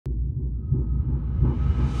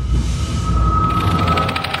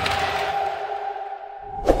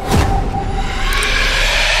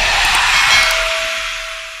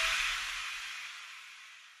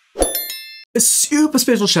Super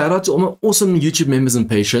special shout out to all my awesome YouTube members and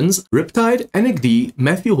patrons: Riptide, Anik D,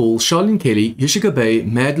 Matthew Hall, Charlene Kelly, Yoshika Bay,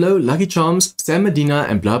 Madlo, Lucky Charms, Sam Medina,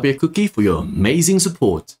 and Blaubeer Cookie for your amazing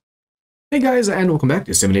support. Hey guys, and welcome back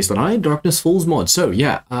to 7 Days I DarknessFalls mod. So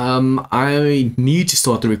yeah, I need to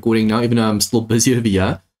start the recording now, even though I'm still busy over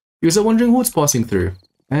here, because a Wandering Horde's passing through.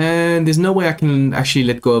 And there's no way I can actually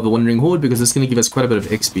let go of a Wandering Horde, because it's going to give us quite a bit of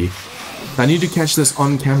XP. I need to catch this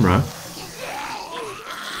on camera.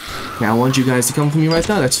 Okay, I want you guys to come for me right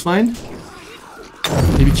now, that's fine.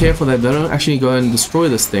 Be careful that they don't actually go and destroy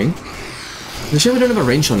this thing. The shame we don't have a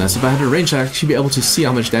range on us. If I had a range, I'd actually be able to see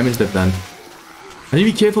how much damage they've done. I need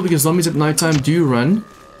to be careful because zombies at nighttime do run.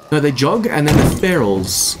 No, they jog and then the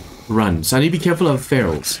ferals run. So I need to be careful of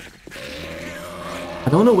ferals. I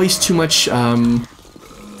don't want to waste too much, too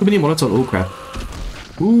many Molotovs. Oh crap.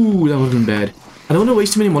 Ooh, that would have been bad. I don't want to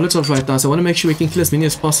waste too many Molotovs right now, so I want to make sure we can kill as many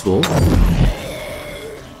as possible.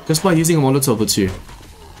 Just by using a Molotov or two.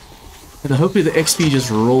 And hopefully the XP just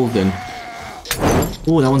rolled in.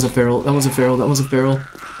 Oh, that one's a feral, that one's a feral, that one's a feral.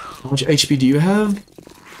 How much HP do you have?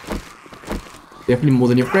 Definitely more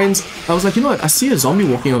than your friends. I was like, you know what, I see a zombie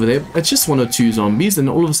walking over there. It's just 1 or 2 zombies, and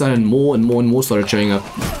all of a sudden more and more and more started showing up.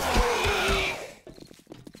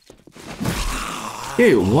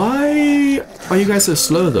 Okay, why are you guys so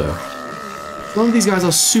slow though? Some of these guys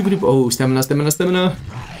are super duper. Oh, stamina, stamina, stamina.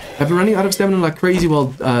 I've been running out of stamina like crazy while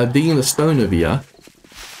digging the stone over here.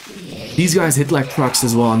 These guys hit like trucks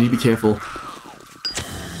as well, I need to be careful.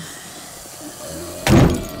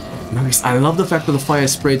 Nice, I love the fact that the fire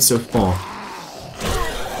spreads so far.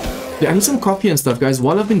 Yeah, I need some coffee and stuff, guys.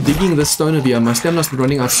 While I've been digging this stone over here, my stamina's been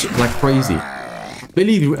running out like crazy.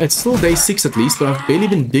 It's still day 6 at least, but I've barely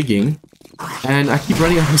been digging. And I keep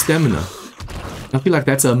running out of stamina. I feel like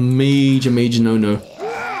that's a major no-no.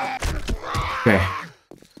 Okay.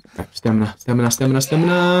 Stamina, stamina, stamina,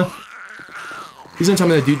 stamina. Please don't tell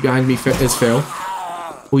me that dude behind me is feral.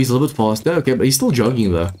 Oh, he's a little bit faster. Okay, but he's still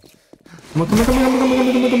jogging though. Come on, come on, come on, come on,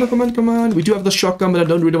 come on, come on, come on, come on. We do have the shotgun, but I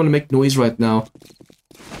don't really want to make noise right now.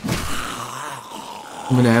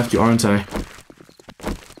 I'm gonna have to, aren't I?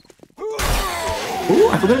 Oh,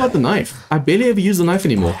 I forgot about the knife. I barely ever use the knife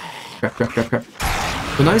anymore. Crap, crap, crap, crap.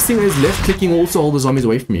 The nice thing is left clicking also hold the zombies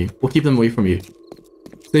away from you, or keep them away from you.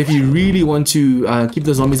 So if you really want to keep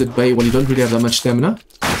the zombies at bay when you don't really have that much stamina,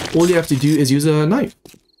 all you have to do is use a knife.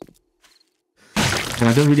 And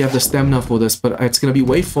I don't really have the stamina for this, but it's going to be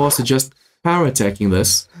way faster just power attacking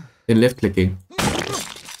this than left clicking.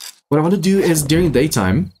 What I want to do is during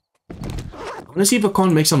daytime, I want to see if I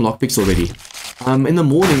can't make some lockpicks already. In the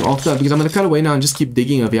morning after, because I'm going to cut away now and just keep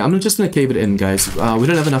digging over here. I'm just going to cave it in, guys. We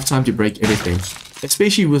don't have enough time to break everything.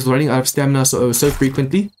 Especially with running out of stamina so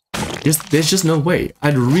frequently. There's just no way.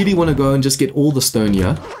 I'd really want to go and just get all the stone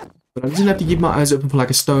here. But I'm just going to have to keep my eyes open for like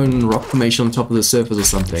a stone rock formation on top of the surface or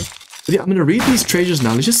something. But yeah, I'm going to read these treasures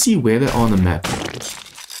now. Let's just see where they are on the map.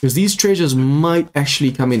 Because these treasures might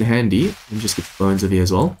actually come in handy. Let me just get the bones over here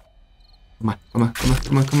as well. Come on, come on, come on,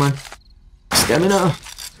 come on, come on. Stamina!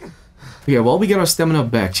 Okay, while we get our stamina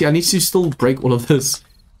back. See, I need to still break all of this.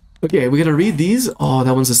 Okay, we're going to read these. Oh,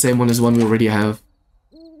 that one's the same one as the one we already have.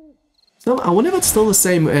 So I wonder if it's still the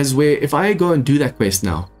same as where if I go and do that quest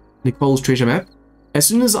now, Nicole's treasure map, as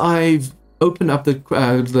soon as I've opened up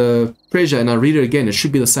the treasure and I read it again, it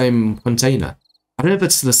should be the same container. I don't know if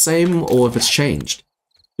it's the same or if it's changed.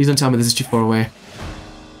 Please don't tell me this is too far away.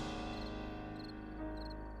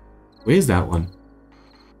 Where's that one?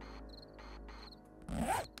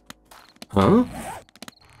 Huh?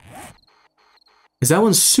 Is that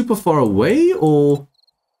one super far away or...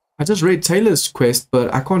 I just read Taylor's quest,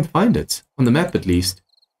 but I can't find it. On the map, at least.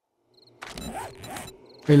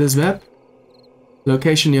 Taylor's map.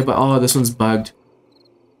 Location nearby. Oh, this one's bugged.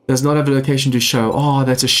 Does not have a location to show. Oh,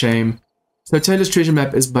 that's a shame. So Taylor's treasure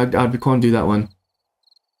map is bugged out. We can't do that one.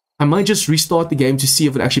 I might just restart the game to see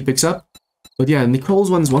if it actually picks up. But yeah,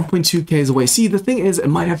 Nicole's one's 1.2 k's away. See, the thing is, it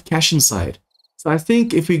might have cash inside. So I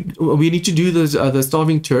think if we need to do the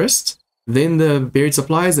starving tourists, then the buried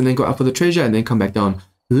supplies, and then go up for the treasure, and then come back down.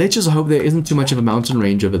 Let's just hope there isn't too much of a mountain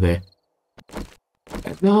range over there.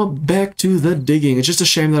 And now back to the digging. It's just a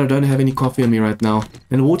shame that I don't have any coffee on me right now.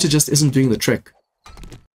 And water just isn't doing the trick.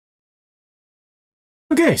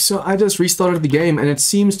 Okay, so I just restarted the game and it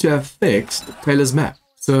seems to have fixed Taylor's map.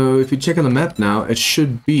 So if you check on the map now, it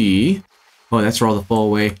should be... Oh, that's rather far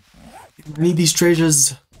away. I need these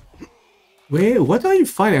treasures. Where? What are you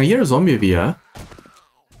fighting? I hear a zombie over here.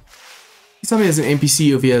 Somebody has an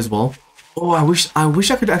NPC over here as well. Oh, I wish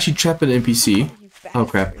I could actually trap an NPC. Oh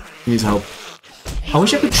crap, he needs help. I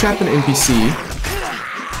wish I could trap an NPC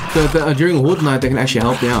so that during Horde night they can actually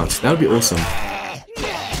help me out. That would be awesome.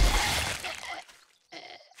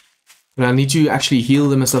 But I need to actually heal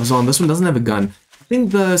them and stuff so on. This one doesn't have a gun. I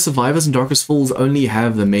think the survivors in DarknessFalls only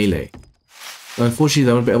have the melee. So unfortunately,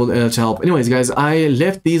 they won't be able to help. Anyways, guys, I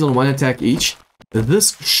left these on 1 attack each.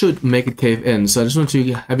 This should make it cave in. So I just want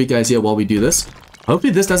to have you guys here while we do this.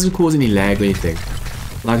 Hopefully this doesn't cause any lag or anything.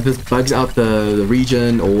 Like this bugs out the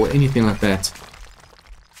region or anything like that.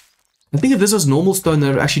 I think if this was normal stone,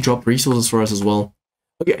 that would actually drop resources for us as well.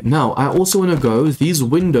 Okay, now I also want to go. These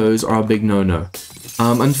windows are a big no-no.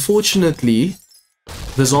 Unfortunately,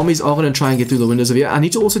 the zombies are going to try and get through the windows of here. I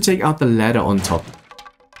need to also take out the ladder on top.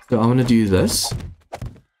 So I'm going to do this.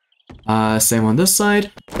 Same on this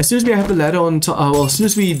side. As soon as we have the ladder on top, well, as soon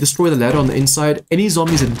as we destroy the ladder on the inside, any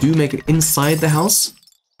zombies that do make it inside the house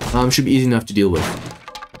should be easy enough to deal with.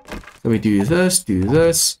 So we do this, do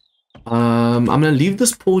this. I'm going to leave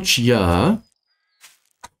this porch here.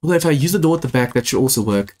 Although if I use the door at the back, that should also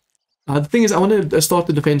work. The thing is, I want to start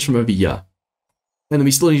the defense from over here. And then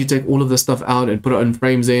we still need to take all of this stuff out and put our own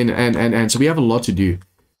frames in, and so we have a lot to do.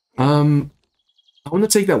 I want to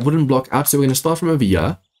take that wooden block out, so we're going to start from over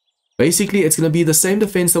here. Basically, it's going to be the same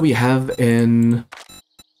defense that we have in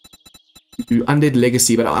Undead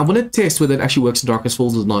Legacy, but I want to test whether it actually works in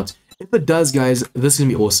DarknessFalls or not. If it does, guys, this is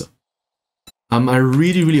going to be awesome. I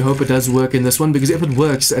really, really hope it does work in this one, because if it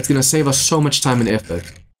works, it's going to save us so much time and effort.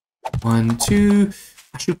 1, 2...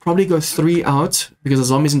 I should probably go 3 out, because the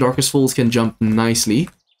zombies in DarknessFalls can jump nicely.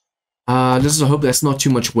 Let's just hope that's not too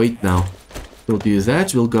much weight now. We'll do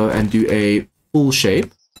that. We'll go and do a full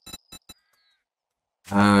shape.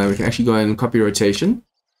 We can actually go and copy rotation.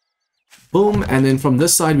 Boom. And then from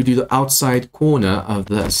this side, we do the outside corner of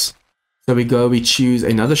this. So we choose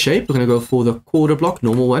another shape. We're going to go for the quarter block,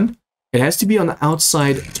 normal one. It has to be on the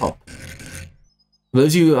outside top. For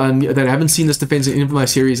those of you that haven't seen this defense in any of my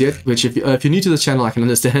series yet, which if you're new to this channel, I can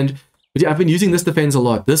understand. But yeah, I've been using this defense a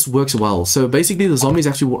lot. This works well. So basically, the zombies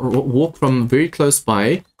actually walk from very close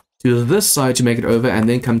by to this side to make it over and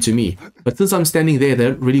then come to me. But since I'm standing there, they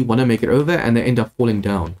don't really want to make it over and they end up falling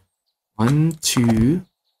down. 1, 2,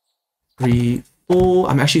 3, 4.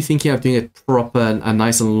 I'm actually thinking of doing it proper and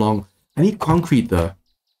nice and long. I need concrete though.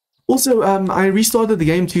 Also, I restarted the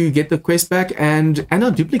game to get the quest back, and Anna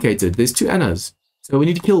duplicated. There's 2 Annas. So we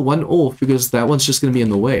need to kill one off because that one's just going to be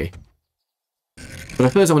in the way. But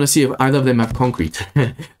at first I want to see if either of them have concrete.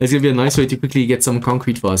 There's going to be a nice way to quickly get some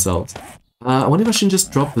concrete for ourselves. I wonder if I should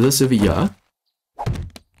just drop this over here.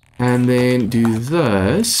 And then do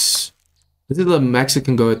this. This is the max it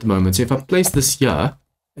can go at the moment. So if I place this here,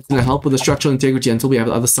 it's going to help with the structural integrity until we have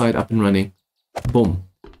the other side up and running. Boom.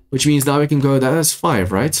 Which means now we can go, that's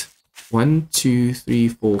 5, right? 1, 2, 3,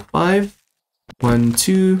 4, 5. 1,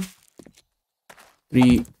 2...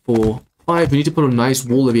 3, 4, 5. We need to put a nice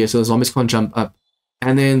wall over here so the zombies can't jump up.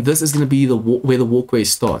 And then this is going to be the where the walkway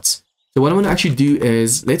starts. So what I'm going to actually do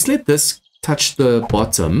is, let's let this touch the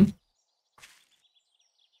bottom.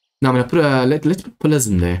 Now I'm going to put let's put pillars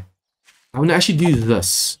in there. I'm going to actually do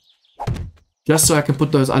this. Just so I can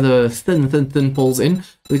put those other thin poles in.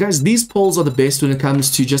 But guys, these poles are the best when it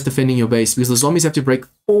comes to just defending your base, because the zombies have to break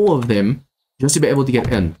 4 of them just to be able to get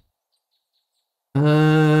in.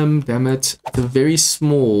 Damn it. It's a very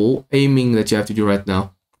small aiming that you have to do right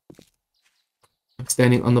now. I'm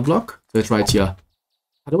standing on the block, so it's right here.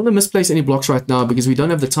 I don't want to misplace any blocks right now because we don't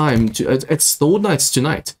have the time to... It's the Horde nights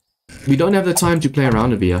tonight. We don't have the time to play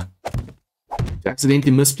around over here. To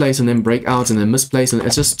accidentally misplace and then break out and then misplace, and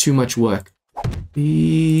it's just too much work.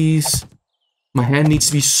 These... My hand needs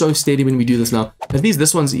to be so steady when we do this now. At least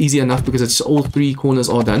this one's easy enough because it's all 3 corners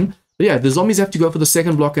are done. But yeah, the zombies have to go for the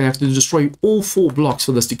second block and have to destroy all 4 blocks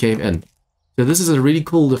for this to cave in. So this is a really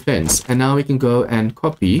cool defense. And now we can go and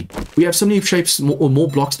copy. We have so many shapes or more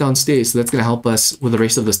blocks downstairs, so that's going to help us with the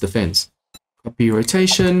rest of this defense. Copy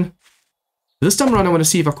rotation. This time around, I want to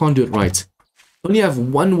see if I can't do it right. I only have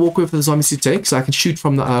 1 walkway for the zombies to take, so I can shoot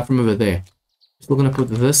from over there. Still going to put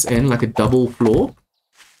this in like a double floor.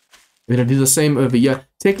 I'm going to do the same over here.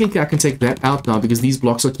 Technically, I can take that out now because these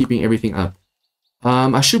blocks are keeping everything up.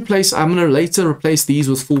 I'm going to later replace these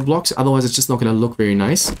with full blocks, otherwise it's just not going to look very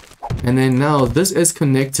nice. And then now this is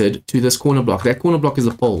connected to this corner block. That corner block is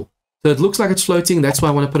a pole. So it looks like it's floating, that's why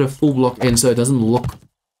I want to put a full block in so it doesn't look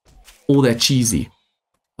all that cheesy.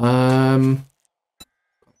 Copy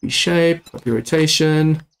shape, copy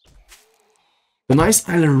rotation. I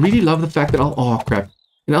really love the fact that, oh crap.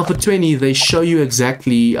 In Alpha 20, they show you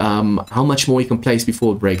exactly how much more you can place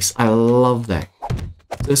before it breaks. I love that.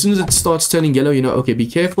 So as soon as it starts turning yellow, you know, okay, be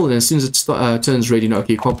careful. And as soon as it turns red, you know,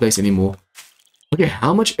 okay, you can't place anymore. Okay,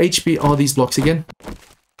 how much HP are these blocks again?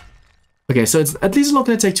 Okay, so at least it's not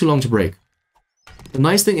going to take too long to break. The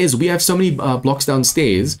nice thing is we have so many blocks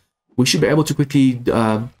downstairs we should be able to quickly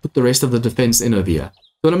put the rest of the defense in over here.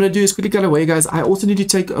 So what I'm going to do is quickly get away, guys. I also need to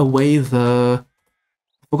take away the...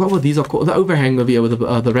 I forgot what these are called. The overhang over here with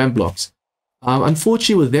the ramp blocks.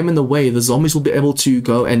 Unfortunately, with them in the way, the zombies will be able to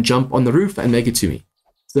go and jump on the roof and make it to me.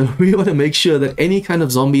 So we want to make sure that any kind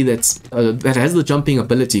of zombie that has the jumping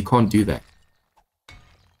ability can't do that.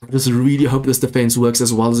 I just really hope this defense works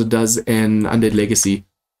as well as it does in Undead Legacy.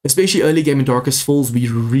 Especially early game in DarknessFalls, we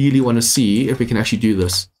really want to see if we can actually do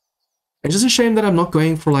this. It's just a shame that I'm not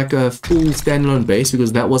going for like a full standalone base,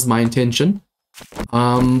 because that was my intention.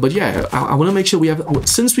 But yeah, I want to make sure we have,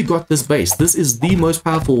 since we got this base, this is the most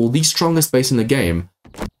powerful, the strongest base in the game.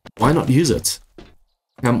 Why not use it?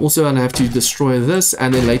 I'm also going to have to destroy this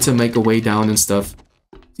and then later make a way down and stuff.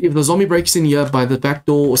 See, if the zombie breaks in here by the back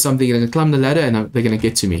door or something, they're going to climb the ladder and they're going to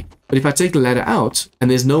get to me. But if I take the ladder out and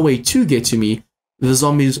there's no way to get to me, the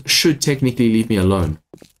zombies should technically leave me alone.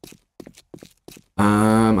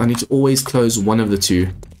 I need to always close one of the two.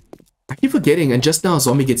 I keep forgetting, and just now a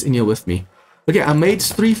zombie gets in here with me. Okay, I made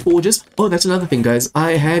 3 forges. Oh, that's another thing, guys.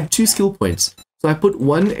 I had 2 skill points. So I put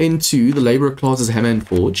one into the Laborer Class's Hammer and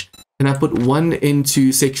Forge, and I put one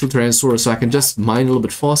into Sexual Tyrannosaurus so I can just mine a little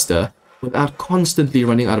bit faster without constantly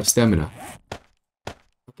running out of stamina.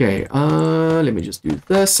 Okay, let me just do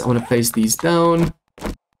this. I want to place these down.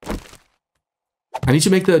 I need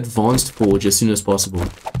to make the advanced forge as soon as possible,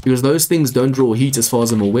 because those things don't draw heat as far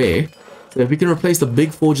as I'm aware. So if we can replace the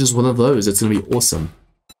big forge as one of those, it's going to be awesome.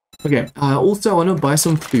 Okay, also I want to buy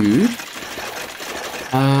some food.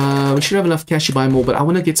 We should have enough cash to buy more, but I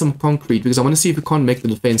want to get some concrete, because I want to see if we can't make the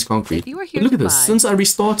defense concrete. But look at this, since I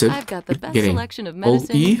restarted, I've got the best selection of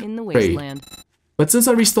medicine in the wasteland. But since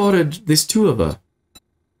I restarted, there's 2 of her.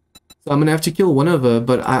 So I'm gonna have to kill one of her,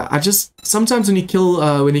 but I just sometimes when you kill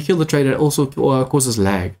the trader, it also causes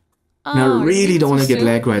lag. And I really don't want to get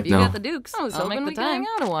lag right now. You got the Dukes. I was hoping we could hang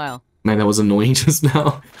out a while. Man, that was annoying just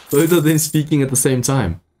now. Both of them speaking at the same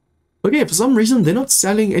time. Okay, for some reason they're not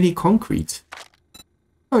selling any concrete.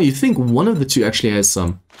 Oh, you think one of the 2 actually has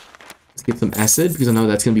some? Let's get some acid, because I know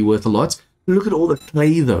that's gonna be worth a lot. Look at all the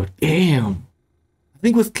clay though. Damn. I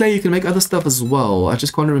think with clay you can make other stuff as well. I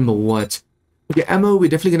just can't remember what. Okay, ammo, we're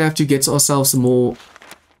definitely going to have to get ourselves some more...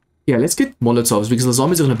 Yeah, let's get Molotovs, because the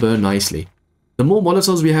zombies are going to burn nicely. The more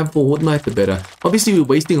Molotovs we have for Horde Night, the better. Obviously, we're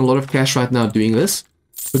wasting a lot of cash right now doing this.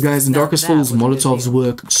 But guys, in DarknessFalls, Molotovs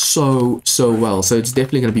work so well. So it's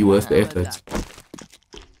definitely going to be worth the effort.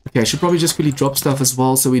 Okay, I should probably just quickly drop stuff as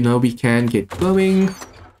well, so we know we can get going.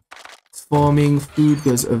 Farming, food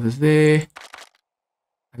goes over there.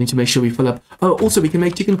 I need to make sure we fill up. Oh, also we can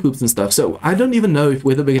make chicken coops and stuff. So I don't even know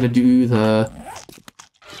whether we're going to do the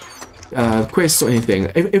quests or anything.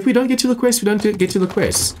 If we don't get to the quest, we don't get to the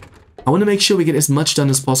quest. I want to make sure we get as much done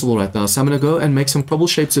as possible right now. So I'm going to go and make some cobble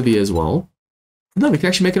shapes over here as well. No, we can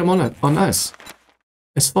actually make them on us.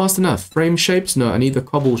 It's fast enough. Frame shapes? No, I need the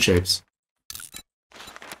cobble shapes.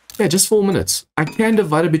 Yeah, just 4 minutes. I can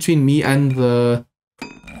divide it between me and the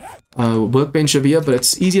workbench over here, but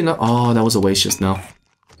it's easy enough. Oh, that was a waste just now.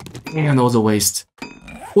 Damn, that was a waste.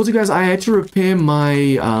 Also, guys, I had to repair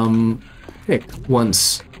my pick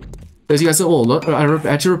once. As you guys said, I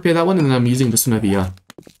had to repair that one, and then I'm using this one over here.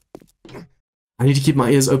 I need to keep my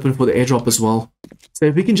ears open for the airdrop as well. So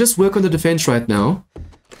if we can just work on the defense right now,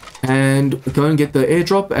 and go and get the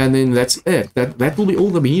airdrop, and then that's it. That will be all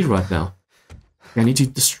that we need right now. I need to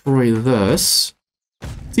destroy this.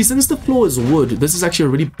 See, since the floor is wood, this is actually a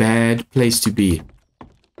really bad place to be.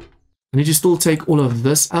 I need to still take all of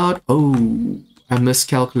this out. Oh, I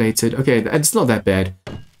miscalculated. Okay, it's not that bad.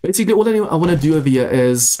 Basically, all I want to do over here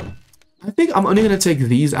is... I think I'm only going to take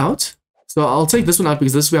these out. So I'll take this one out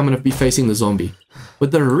because this is where I'm going to be facing the zombie.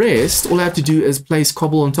 But the rest, all I have to do is place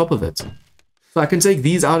cobble on top of it. So I can take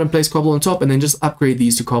these out and place cobble on top and then just upgrade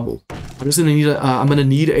these to cobble. I'm just going to need I'm going to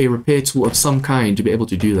need a repair tool of some kind to be able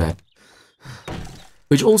to do that.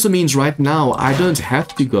 Which also means right now I don't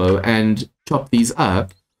have to go and chop these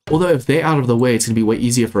up. Although if they're out of the way, it's going to be way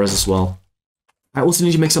easier for us as well. I also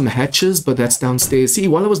need to make some hatches, but that's downstairs. See,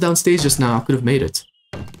 while I was downstairs just now, I could have made it.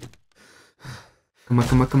 Come on,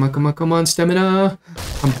 come on, come on, come on, come on, stamina.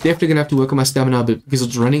 I'm definitely going to have to work on my stamina because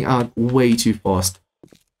it's running out way too fast.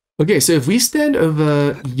 Okay, so if we stand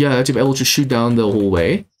over here to be able to shoot down the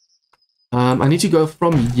hallway, I need to go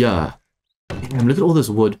from here. Damn, look at all this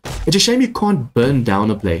wood. It's a shame you can't burn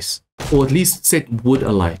down a place, or at least set wood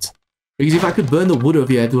alight. Because if I could burn the wood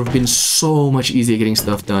over here, it would have been so much easier getting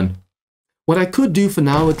stuff done. What I could do for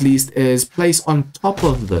now, at least, is place on top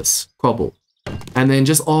of this cobble. And then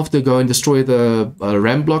just after, go and destroy the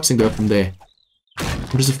ram blocks and go from there.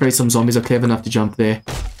 I'm just afraid some zombies are clever enough to jump there.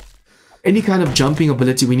 Any kind of jumping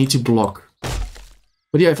ability we need to block.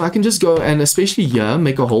 But yeah, if I can just go and especially here,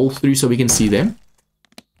 make a hole through so we can see them.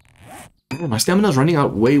 Oh, my stamina's running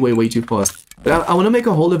out way, way, way too fast. But I want to make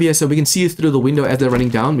a hole over here so we can see through the window as they're running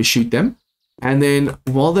down. We shoot them. And then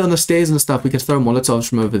while they're on the stairs and stuff, we can throw Molotovs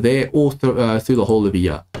from over there or through the hole over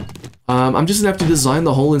here. I'm just going to have to design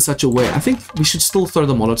the hole in such a way. I think we should still throw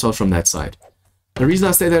the Molotovs from that side. The reason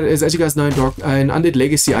I say that is, as you guys know, in Undead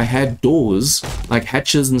Legacy, I had doors, like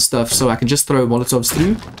hatches and stuff, so I can just throw Molotovs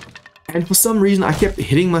through. And for some reason, I kept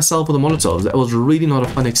hitting myself with the Molotovs. That was really not a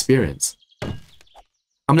fun experience.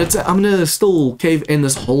 I'm gonna still cave in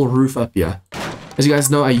this whole roof up here. As you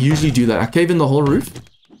guys know, I usually do that. I cave in the whole roof.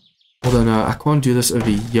 Although, no, I can't do this over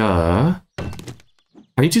here.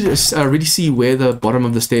 I need to just really see where the bottom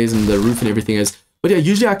of the stairs and the roof and everything is. But yeah,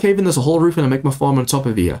 usually I cave in this whole roof and I make my farm on top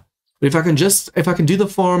of here. But if I can do the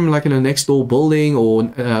farm like in a next door building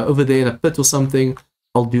or over there in a pit or something,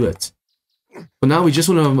 I'll do it. But now we just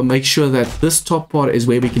want to make sure that this top part is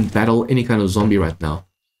where we can battle any kind of zombie right now.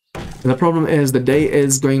 And the problem is the day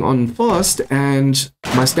is going on fast and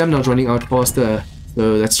my stamina's running out faster,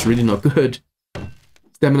 so that's really not good.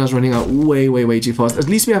 Stamina's running out way, way, way too fast. At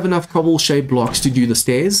least we have enough cobble-shaped blocks to do the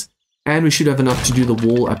stairs, and we should have enough to do the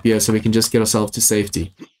wall up here so we can just get ourselves to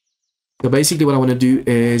safety. So basically what I want to do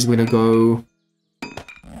is we're going to go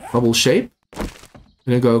cobble shape, I'm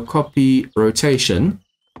going to go copy rotation,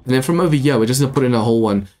 and then from over here we're just going to put in a whole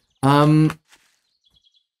one. I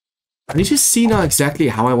need to see now exactly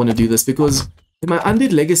how I want to do this, because in my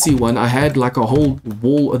Undead Legacy one I had like a whole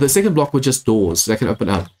wall. The second block were just doors that can open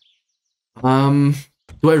up.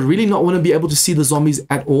 Do I really not want to be able to see the zombies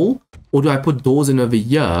at all? Or do I put doors in over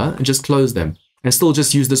here and just close them? And still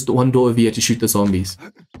just use this one door over here to shoot the zombies.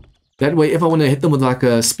 That way, if I want to hit them with like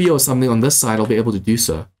a spear or something on this side, I'll be able to do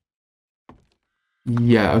so.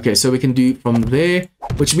 Yeah, okay, so we can do from there.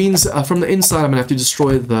 Which means from the inside, I'm going to have to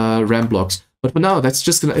destroy the ramp blocks. But for now, that's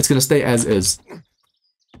just it's going to stay as is.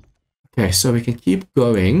 Okay, so we can keep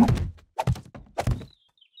going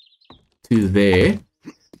to there.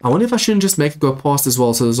 I wonder if I shouldn't just make it go past as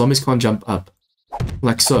well so the zombies can't jump up.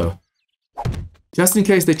 Like so. Just in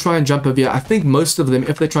case they try and jump over here. I think most of them,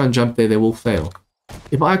 if they try and jump there, they will fail.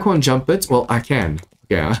 If I can't jump it, well, I can.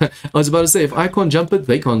 Okay, I was about to say, if I can't jump it,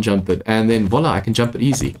 they can't jump it. And then voila, I can jump it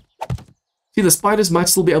easy. See, the spiders might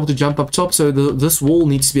still be able to jump up top, so this wall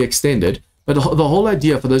needs to be extended. But the whole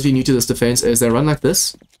idea, for those of you new to this defense, is they run like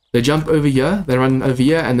this. They jump over here, they run over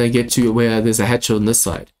here, and they get to where there's a hatch on this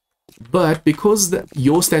side. But because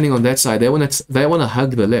you're standing on that side, they want to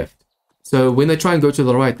hug the left. So when they try and go to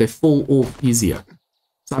the right, they fall off easier.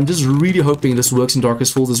 So I'm just really hoping this works in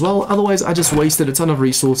DarknessFalls as well. Otherwise, I just wasted a ton of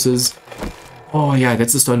resources. Oh yeah,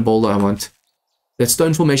 that's the stone boulder I want. That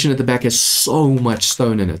stone formation at the back has so much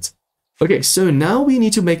stone in it. Okay, so now we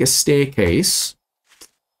need to make a staircase.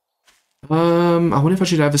 I wonder if I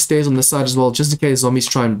should have the stairs on this side as well, just in case zombies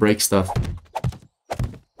try and break stuff.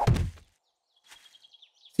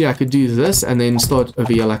 Yeah, I could do this and then start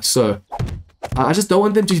over here like so. I just don't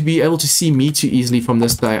want them to be able to see me too easily from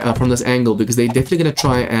this angle, because they're definitely going to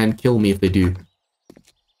try and kill me if they do.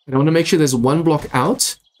 And I want to make sure there's one block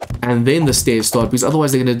out and then the stairs start, because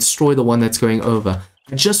otherwise they're going to destroy the one that's going over.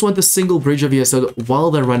 I just want the single bridge over here so that while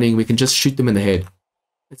they're running we can just shoot them in the head.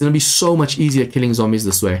 It's going to be so much easier killing zombies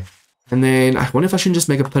this way. And then I wonder if I shouldn't just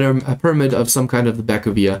make a pyramid of some kind of the back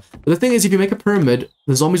of here. But the thing is, if you make a pyramid,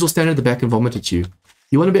 the zombies will stand at the back and vomit at you.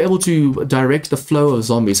 You want to be able to direct the flow of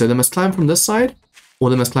zombies. So they must climb from this side, or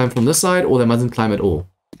they must climb from this side, or they mustn't climb at all.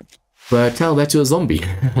 But tell that to a zombie.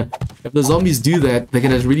 If the zombies do that, they're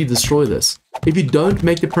going to really destroy this. If you don't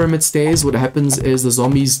make the pyramid stairs, what happens is the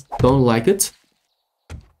zombies don't like it.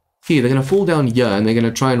 Here, they're going to fall down here, and they're going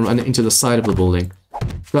to try and run into the side of the building.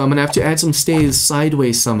 So I'm going to have to add some stairs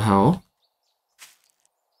sideways somehow.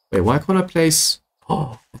 Wait, why can't I place...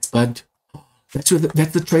 Oh, that's bugged. That's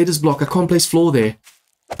the trader's block. I can't place floor there.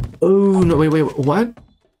 Oh, no, wait, what?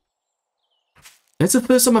 That's the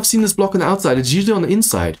first time I've seen this block on the outside. It's usually on the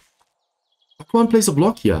inside. I can't place a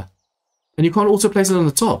block here. And you can't also place it on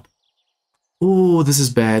the top. Oh, this is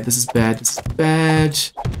bad. This is bad. This is bad.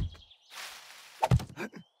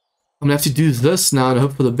 I'm going to have to do this now and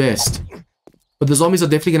hope for the best. But the zombies are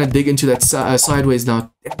definitely going to dig into that sideways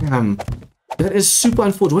now. Damn. That is super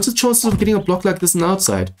unfortunate. What's the chances of getting a block like this on the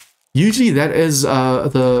outside? Usually that is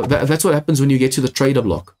that's what happens when you get to the trader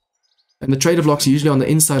block. And the trader block's usually on the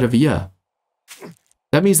inside of here.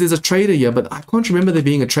 That means there's a trader here, but I can't remember there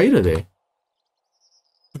being a trader there.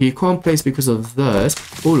 Okay, you can't place because of this.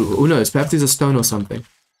 Oh, who knows? Perhaps there's a stone or something.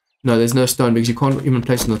 No, there's no stone because you can't even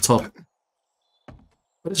place on the top.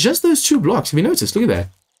 But it's just those two blocks. Have you noticed? Look at that.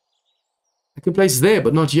 I can place there,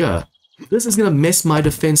 but not here. This is going to mess my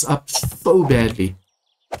defense up so badly.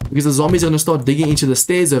 Because the zombies are going to start digging into the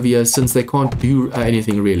stairs over here since they can't do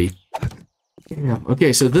anything really. Yeah.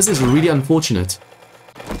 Okay, so this is really unfortunate.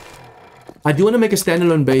 I do want to make a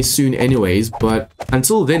standalone base soon anyways, but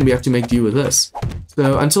until then we have to make do with this.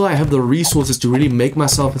 So until I have the resources to really make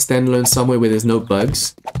myself a standalone somewhere where there's no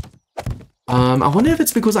bugs. I wonder if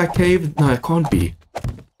it's because I caved... No, it can't be.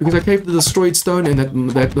 Because I caved the destroyed stone and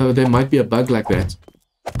that there might be a bug like that.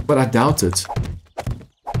 But I doubt it.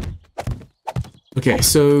 Okay,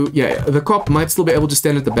 so yeah, the cop might still be able to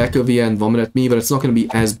stand at the back over here and vomit at me, but it's not going to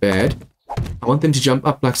be as bad. I want them to jump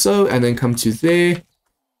up like so and then come to there.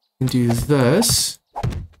 And do this.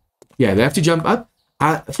 Yeah, they have to jump up.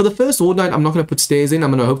 For the first Horde night, I'm not going to put stairs in.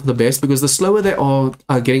 I'm going to hope for the best because the slower they are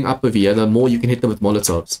getting up over here, the more you can hit them with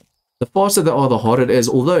Molotovs. The faster they are, the harder it is.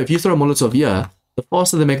 Although, if you throw a Molotov here, the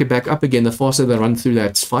faster they make it back up again, the faster they run through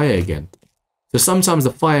that fire again. So sometimes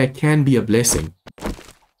the fire can be a blessing.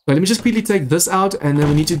 But let me just quickly take this out and then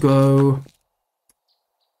we need to go...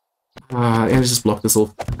 let's just block this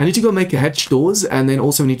off. I need to go make hatch doors and then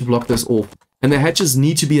also we need to block this off. And the hatches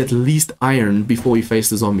need to be at least iron before we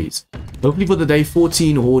face the zombies. Hopefully for the day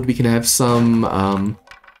 14 Horde we can have some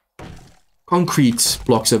concrete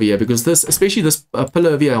blocks over here. Because this, especially this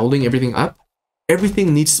pillar over here holding everything up,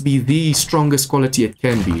 everything needs to be the strongest quality it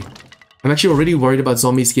can be. I'm actually already worried about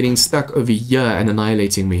zombies getting stuck over here and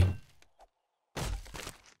annihilating me.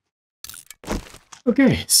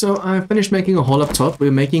 Okay, so I finished making a hole up top.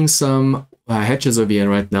 We're making some hatches over here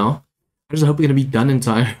right now. I just hope we're going to be done in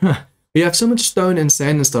time. We have so much stone and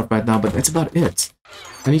sand and stuff right now, but that's about it.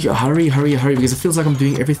 I need to hurry, hurry, hurry, because it feels like I'm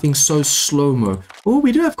doing everything so slow-mo. Oh,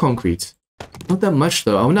 we do have concrete. Not that much,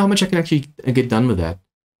 though. I wonder how much I can actually get done with that.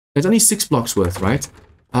 It's only 6 blocks worth, right?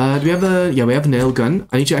 Do we have a... Yeah, we have a nail gun.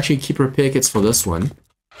 I need to actually keep repair kits for this one.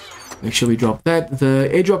 Make sure we drop that. The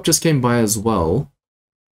airdrop just came by as well.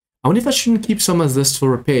 I wonder if I shouldn't keep some of this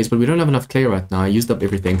for repairs, but we don't have enough clay right now. I used up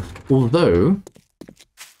everything. Although...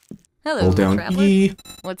 Hello, hold down E.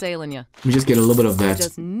 What's ailing you? Let me just get a little bit of that. I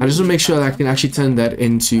just want to make sure that I can actually turn that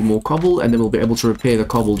into more cobble, and then we'll be able to repair the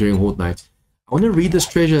cobble during Horde night. I want to read this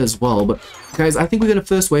treasure as well, but guys, I think we're going to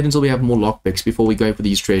first wait until we have more lockpicks before we go for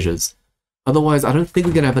these treasures. Otherwise, I don't think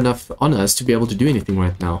we're going to have enough on us to be able to do anything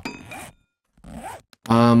right now.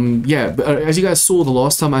 Yeah, but as you guys saw the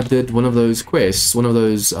last time I did one of those quests, one of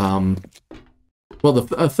those, well,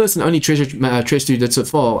 the first and only treasure chest we did so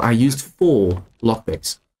far, I used 4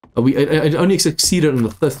 lockpicks. I only succeeded on the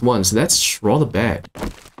 5th one, so that's rather bad. I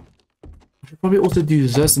should probably also do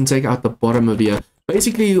this and take out the bottom of here.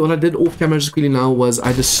 Basically, what I did off camera just quickly now was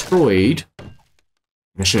I destroyed... I'm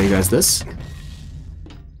going to show you guys this.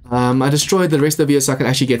 I destroyed the rest of here so I can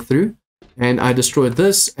actually get through. And I destroyed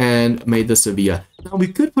this and made this over here. Now, we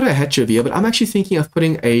could put a hatch over here, but I'm actually thinking of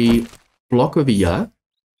putting a block over here.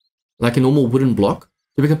 Like a normal wooden block.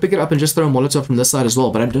 So we can pick it up and just throw a Molotov from this side as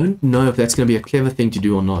well. But I don't know if that's going to be a clever thing to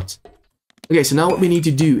do or not. Okay, so now what we need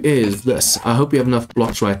to do is this. I hope we have enough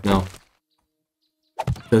blocks right now.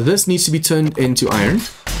 So this needs to be turned into iron.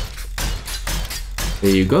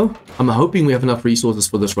 There you go. I'm hoping we have enough resources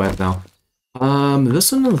for this right now.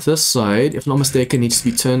 This one on this side, if not mistaken, needs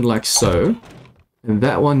to be turned like so. And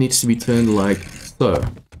that one needs to be turned like so.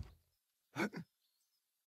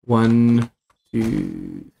 1,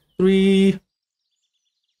 2, 3...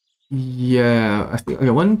 Yeah, I think, okay,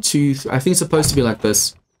 1, 2, 3, I think it's supposed to be like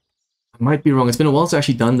this. I might be wrong. It's been a while since I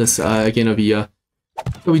actually done this again over here.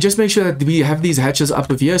 So we just make sure that we have these hatches up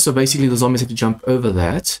over here. So basically the zombies have to jump over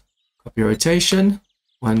that. Copy rotation.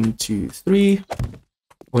 1, 2, 3. I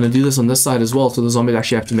want to do this on this side as well. So the zombies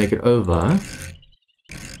actually have to make it over.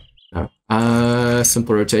 No.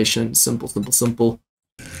 Simple rotation. Simple, simple, simple.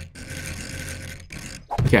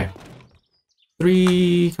 Okay.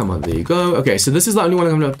 3, come on, there you go. Okay, so this is the only one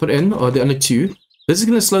I'm going to put in, or the only 2. This is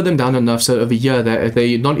going to slow them down enough so over here that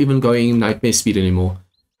they're not even going nightmare speed anymore.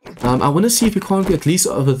 I want to see if we can't at least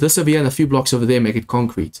over this over here and a few blocks over there make it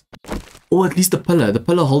concrete. Or at least the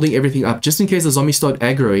pillar holding everything up, just in case the zombies start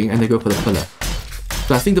aggroing and they go for the pillar.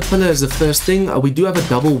 So I think the pillar is the first thing. We do have a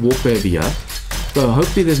double walkway over here. So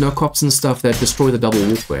hopefully there's no cops and stuff that destroy the double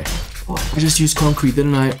walkway. Oh, I just used concrete,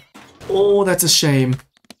 didn't I? Oh, that's a shame.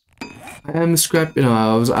 I am scrapping,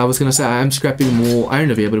 I was gonna say I am scrapping more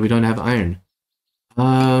iron over here, but we don't have iron.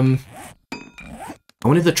 I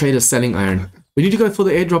wonder if the trader's selling iron. We need to go for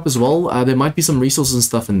the airdrop as well. There might be some resources and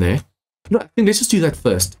stuff in there. No, I think let's just do that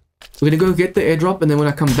first. We're gonna go get the airdrop, and then when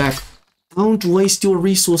I come back, don't waste your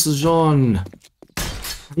resources, John.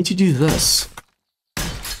 I need to do this.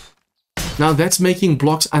 Now that's making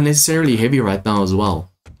blocks unnecessarily heavy right now as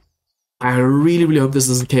well. I really, really hope this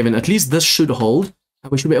doesn't cave in. At least this should hold.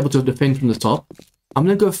 We should be able to defend from the top. I'm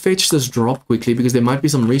gonna go fetch this drop quickly because there might be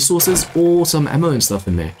some resources or some ammo and stuff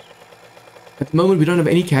in there. At the moment, we don't have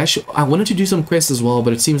any cash. I wanted to do some quests as well,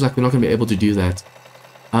 but it seems like we're not gonna be able to do that.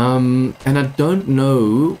 And I don't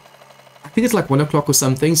know. I think it's like 1 o'clock or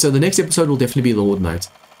something, so the next episode will definitely be the Horde night.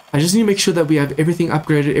 I just need to make sure that we have everything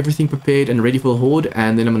upgraded, everything prepared and ready for the Horde,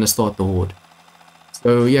 and then I'm gonna start the Horde.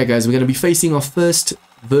 So yeah, guys, we're gonna be facing our first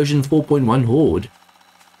version 4.1 Horde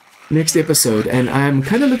next episode, and I'm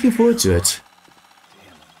kind of looking forward to it.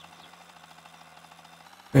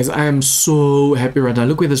 Guys, I am so happy right now.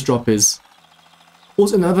 Look where this drop is.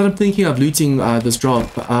 Also, now that I'm thinking of looting this drop,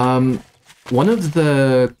 one of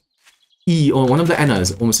the one of the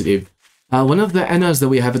Annas, almost at Eve, one of the Annas that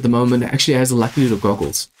we have at the moment actually has a lucky little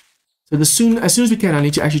goggles. So as soon as we can, I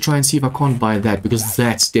need to actually try and see if I can't buy that, because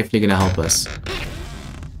that's definitely going to help us.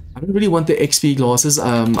 I don't really want the XP glasses.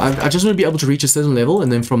 I just want to be able to reach a certain level,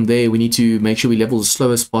 and then from there we need to make sure we level as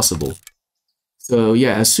slow as possible. So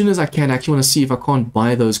yeah, as soon as I can, I actually want to see if I can't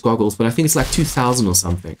buy those goggles, but I think it's like 2,000 or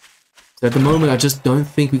something. So at the moment, I just don't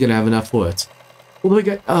think we're going to have enough for it.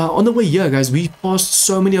 Although, on the way here, guys, we passed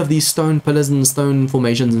so many of these stone pillars and stone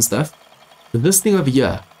formations and stuff. But this thing over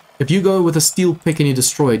here, if you go with a steel pick and you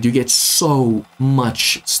destroy it, you get so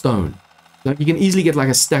much stone. Like, you can easily get like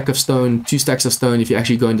a stack of stone, 2 stacks of stone if you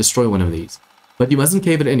actually go and destroy one of these. But you mustn't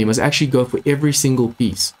cave it in, you must actually go for every single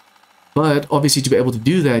piece. But obviously, to be able to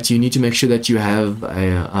do that, you need to make sure that you have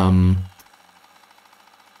a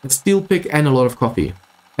steel pick and a lot of coffee.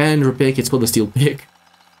 And repair kits for the steel pick.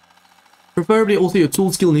 Preferably, also, your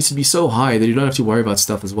tool skill needs to be so high that you don't have to worry about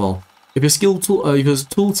stuff as well. If your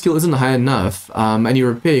tool skill isn't high enough, and you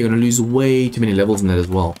repair, you're going to lose way too many levels in that as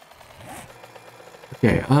well.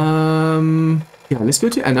 Okay, yeah, let's go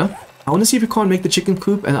to Anna. I want to see if we can't make the chicken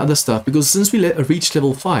coop and other stuff, because since we reached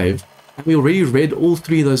level 5, and we already read all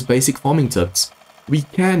 3 of those basic farming tips, we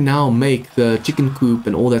can now make the chicken coop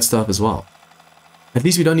and all that stuff as well. At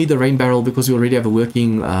least we don't need the rain barrel because we already have a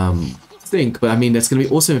working sink, but I mean, that's going to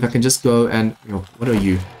be awesome if I can just go and, you know, what are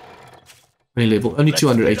you? Only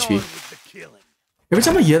 200 HP. Every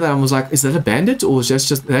time I hear that, I was like, is that a bandit or is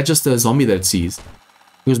that just a zombie that it sees?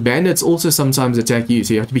 Because bandits also sometimes attack you,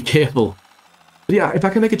 so you have to be careful. But yeah, if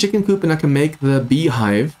I can make a chicken coop and I can make the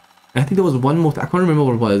beehive, and I think there was one more, I can't remember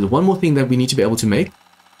what it was, one more thing that we need to be able to make,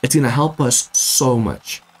 it's going to help us so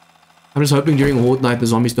much. I'm just hoping during Horde night the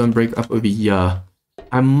zombies don't break up over here.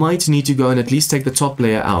 I might need to go and at least take the top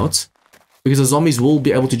layer out, because the zombies will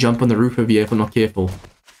be able to jump on the roof over here if I'm not careful.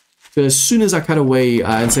 So as soon as I cut away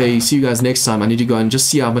and say, see you guys next time, I need to go and just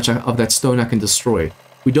see how much of that stone I can destroy.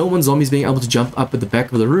 We don't want zombies being able to jump up at the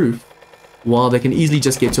back of the roof, while they can easily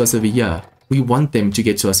just get to us over here. We want them to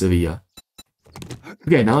get to us over here.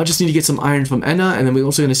 Okay, now I just need to get some iron from Anna, and then we're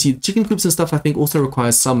also going to see chicken coops and stuff I think also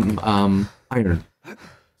requires some iron. So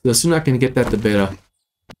the sooner I can get that, the better.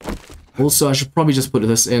 Also, I should probably just put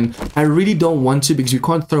this in. I really don't want to because you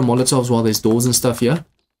can't throw molotovs while there's doors and stuff here.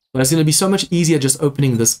 But it's going to be so much easier just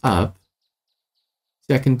opening this up.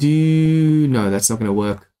 See, I can do... No, that's not going to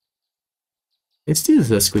work. Let's do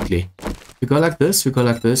this quickly. We go like this, we go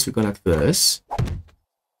like this, we go like this.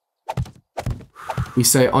 We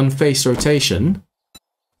say on face rotation.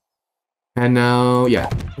 And now, yeah,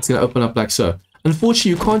 it's going to open up like so.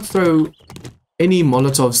 Unfortunately, you can't throw any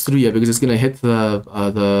molotovs through here because it's going to hit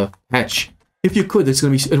the hatch. If you could, it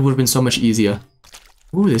would have been so much easier.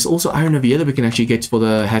 Ooh, there's also iron over here that we can actually get for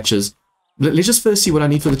the hatches. Let's just first see what I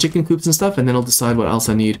need for the chicken coops and stuff, and then I'll decide what else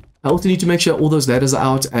I need. I also need to make sure all those ladders are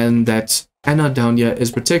out and that Anna down here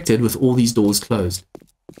is protected with all these doors closed.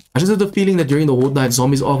 I just have the feeling that during the Horde night,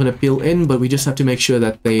 zombies are going to peel in, but we just have to make sure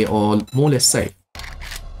that they are more or less safe.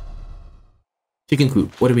 Chicken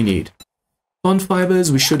coop, what do we need? Plant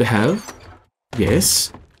fibers, we should have.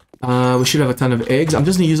 Yes. We should have a ton of eggs. I'm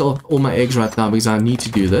just going to use all my eggs right now because I need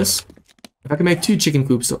to do this. If I can make 2 chicken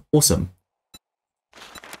coops, awesome.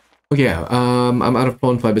 Okay, I'm out of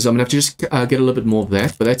plant fibers. I'm going to have to just get a little bit more of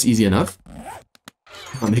that, but that's easy enough.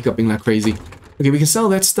 I'm hiccuping like crazy. Okay, we can sell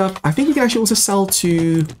that stuff. I think we can actually also sell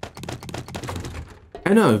to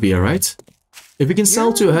Anna over here, right? If we can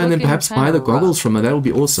sell to her and then perhaps buy the goggles from her, that would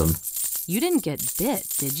be awesome. You didn't get bit,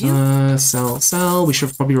 did you? Sell. We should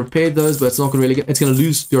have probably repaired those, but it's not going to really it's going to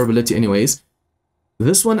lose durability anyways.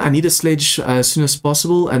 This one, I need a sledge as soon as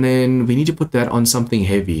possible, and then we need to put that on something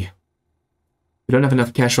heavy. We don't have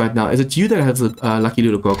enough cash right now. Is it you that has the lucky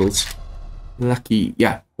little goggles? Lucky,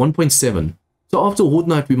 yeah, 1.7. So after Horde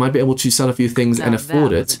night, we might be able to sell a few things and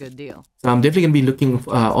afford it. Good deal. So I'm definitely going to be looking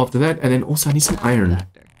after that, and then also I need some iron.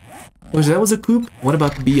 Oh, so that was a coop. What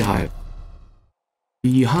about the beehive?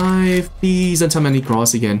 Beehive, please don't tell me I need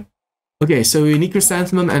grass again. Okay, so we need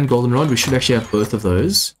chrysanthemum and goldenrod. We should actually have both of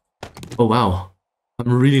those. Oh, wow.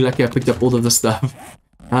 I'm really lucky I picked up all of the stuff.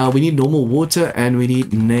 We need normal water and we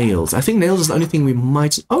need nails. I think nails is the only thing we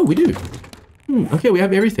might... Oh, we do. Okay, we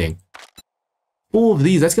have everything. 4 of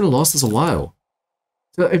these, that's going to last us a while.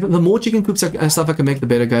 So if the more chicken coops and stuff I can make, the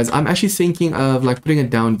better, guys. I'm actually thinking of like putting it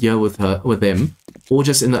down here with them, or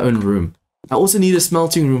just in their own room. I also need a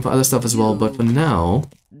smelting room for other stuff as well, but for now...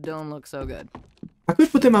 Don't look so good. I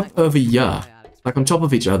could put them up over here, like on top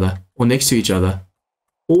of each other, or next to each other.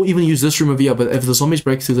 Or even use this room over here, but if the zombies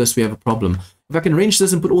break through this, we have a problem. If I can wrench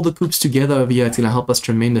this and put all the coops together over here, it's going to help us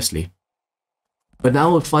tremendously. But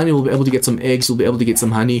now finally we'll be able to get some eggs, we'll be able to get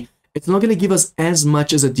some honey. It's not going to give us as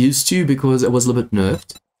much as it used to because it was a little bit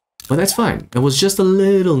nerfed. But that's fine. It was just a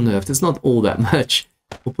little nerfed. It's not all that much.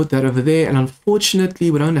 We'll put that over there. And unfortunately,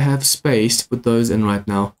 we don't have space to put those in right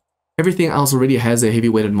now. Everything else already has a heavy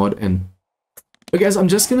weighted mod in. Okay, guys, I'm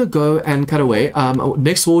just going to go and cut away.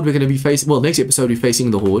 Next horde, we're going to be facing... Well, next episode, we're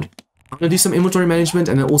facing the horde. I'm going to do some inventory management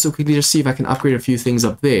and then also quickly just see if I can upgrade a few things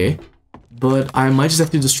up there. But I might just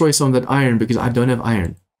have to destroy some of that iron because I don't have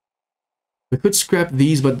iron. We could scrap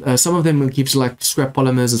these, but some of them keeps like scrap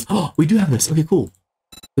polymers. Oh, we do have this. Okay, cool.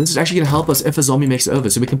 This is actually going to help us if a zombie makes it over,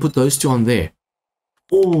 so we can put those 2 on there.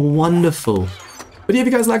 Oh, wonderful. But if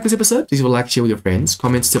you guys like this episode, please leave a like, share with your friends,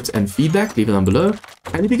 comments, tips, and feedback. Leave it down below.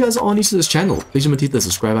 And if you guys are new to this channel, please remember to hit the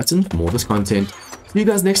subscribe button for more of this content. See you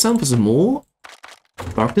guys next time for some more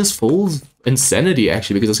DarknessFalls insanity,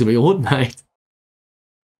 actually, because it's going to be a horde night.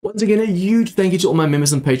 Once again, a huge thank you to all my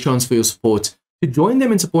members and patrons for your support. To join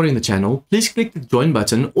them in supporting the channel, please click the join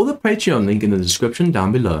button or the Patreon link in the description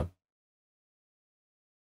down below.